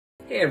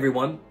Hey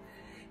everyone,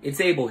 it's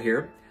Abel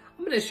here.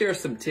 I'm going to share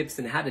some tips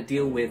on how to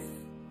deal with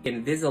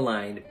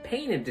Invisalign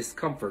pain and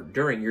discomfort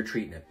during your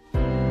treatment.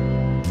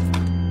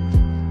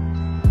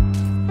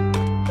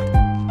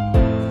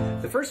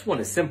 The first one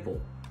is simple.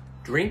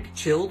 Drink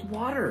chilled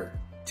water.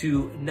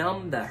 To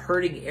numb the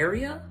hurting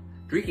area,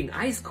 drinking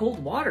ice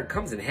cold water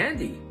comes in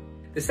handy.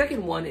 The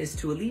second one is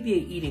to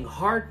alleviate eating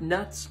hard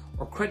nuts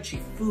or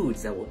crunchy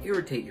foods that will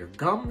irritate your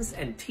gums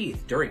and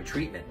teeth during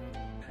treatment.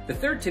 The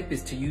third tip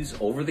is to use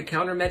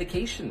over-the-counter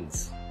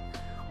medications.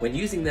 When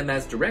using them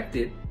as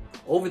directed,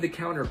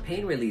 over-the-counter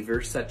pain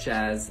relievers such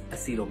as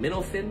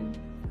acetaminophen,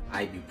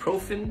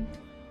 ibuprofen,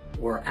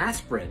 or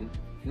aspirin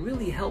can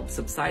really help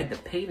subside the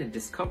pain and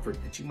discomfort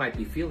that you might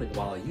be feeling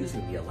while using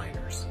the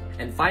aligners.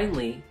 And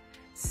finally,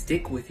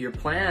 stick with your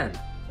plan.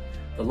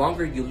 The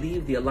longer you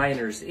leave the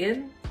aligners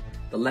in,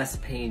 the less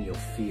pain you'll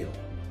feel.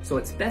 So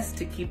it's best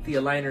to keep the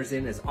aligners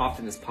in as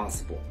often as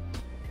possible.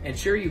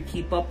 Ensure you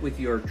keep up with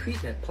your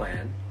treatment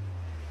plan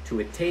to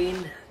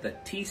attain the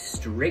teeth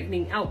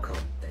straightening outcome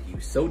that you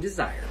so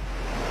desire.